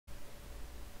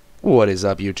What is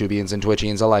up, YouTubians and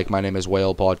Twitchians alike? My name is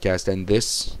Whale Podcast, and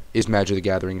this is Magic the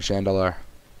Gathering Shandalar.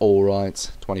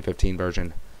 Alright, 2015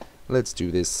 version. Let's do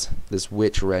this. This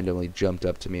witch randomly jumped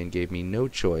up to me and gave me no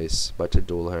choice but to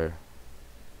duel her.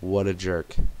 What a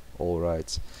jerk.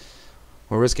 Alright.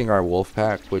 We're risking our wolf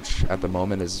pack, which at the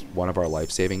moment is one of our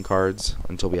life-saving cards,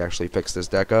 until we actually fix this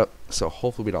deck up, so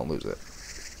hopefully we don't lose it.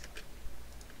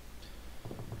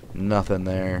 Nothing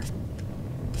there.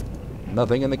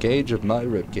 Nothing in the cage of my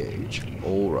rib cage.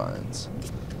 Alright.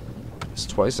 It's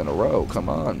twice in a row. Come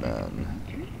on,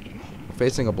 man. We're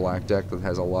facing a black deck that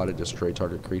has a lot of destroy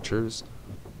target creatures.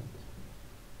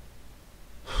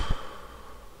 So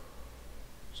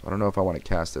I don't know if I want to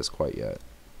cast this quite yet.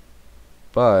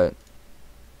 But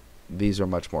these are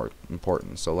much more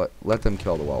important. So let them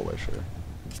kill the Well-Wisher.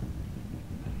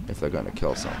 If they're going to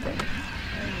kill something.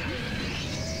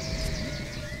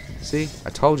 See? I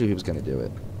told you he was going to do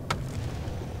it.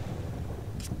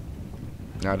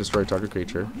 Now destroy target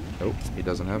creature. Nope, he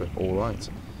doesn't have it. Alright.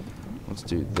 Let's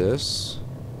do this.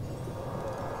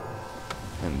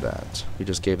 And that. We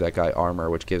just gave that guy armor,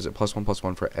 which gives it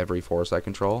 +1/+1 for every force I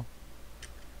control.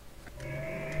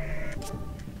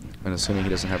 And assuming he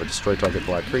doesn't have a destroy target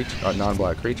black creature,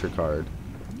 non-black creature card,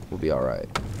 we'll be alright.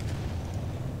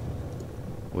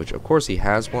 Which, of course, he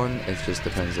has one. It just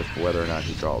depends if whether or not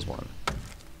he draws one.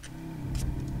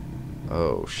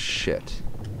 Oh, shit.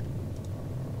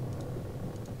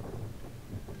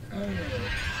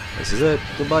 This is it.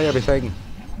 Goodbye, everything.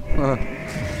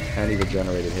 And he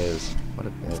regenerated his. What a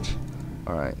bitch.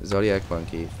 Alright, Zodiac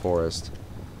Monkey, Forest.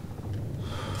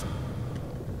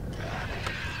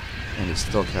 And he's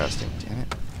still casting. Damn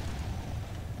it.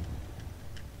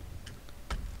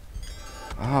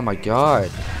 Oh my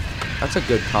god. That's a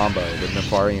good combo with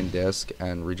Nefarian Disc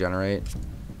and Regenerate.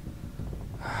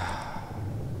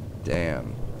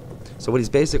 Damn. So what he's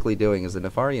basically doing is the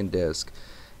Nefarian Disc,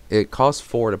 it costs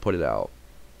 4 to put it out.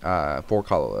 4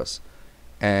 colorless.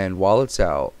 And while it's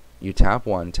out, you tap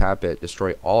 1, tap it,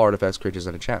 destroy all artifacts, creatures,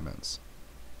 and enchantments.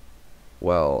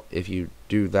 Well, if you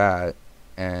do that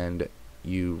and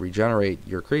you regenerate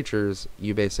your creatures,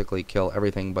 you basically kill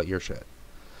everything but your shit.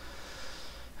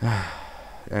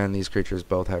 And these creatures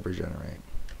both have regenerate.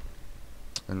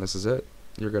 And this is it.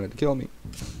 You're gonna kill me.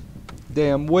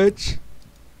 Damn witch.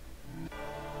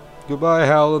 Goodbye,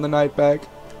 Howl in the Night Bag.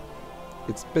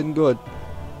 It's been good,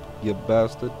 you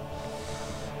bastard.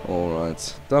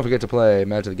 Alright. Don't forget to play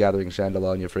Magic the Gathering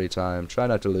Shandalar in your free time. Try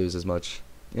not to lose as much,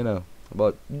 you know,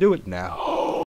 but do it now.